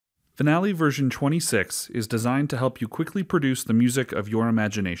Finale version 26 is designed to help you quickly produce the music of your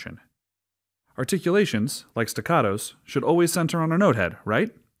imagination. Articulations, like staccatos, should always center on a notehead, right?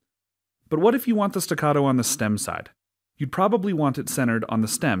 But what if you want the staccato on the stem side? You'd probably want it centered on the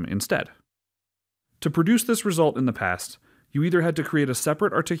stem instead. To produce this result in the past, you either had to create a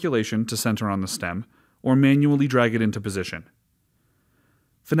separate articulation to center on the stem, or manually drag it into position.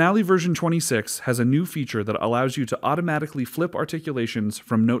 Finale version 26 has a new feature that allows you to automatically flip articulations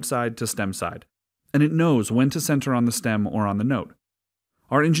from note side to stem side, and it knows when to center on the stem or on the note.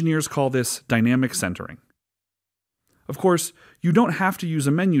 Our engineers call this dynamic centering. Of course, you don't have to use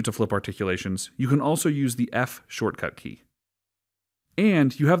a menu to flip articulations, you can also use the F shortcut key.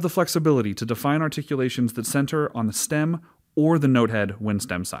 And you have the flexibility to define articulations that center on the stem or the notehead when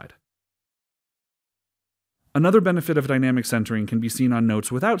stem side. Another benefit of dynamic centering can be seen on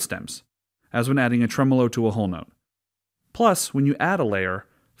notes without stems, as when adding a tremolo to a whole note. Plus, when you add a layer,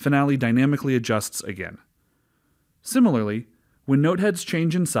 Finale dynamically adjusts again. Similarly, when noteheads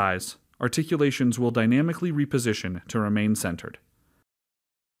change in size, articulations will dynamically reposition to remain centered.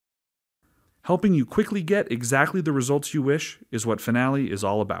 Helping you quickly get exactly the results you wish is what Finale is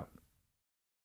all about.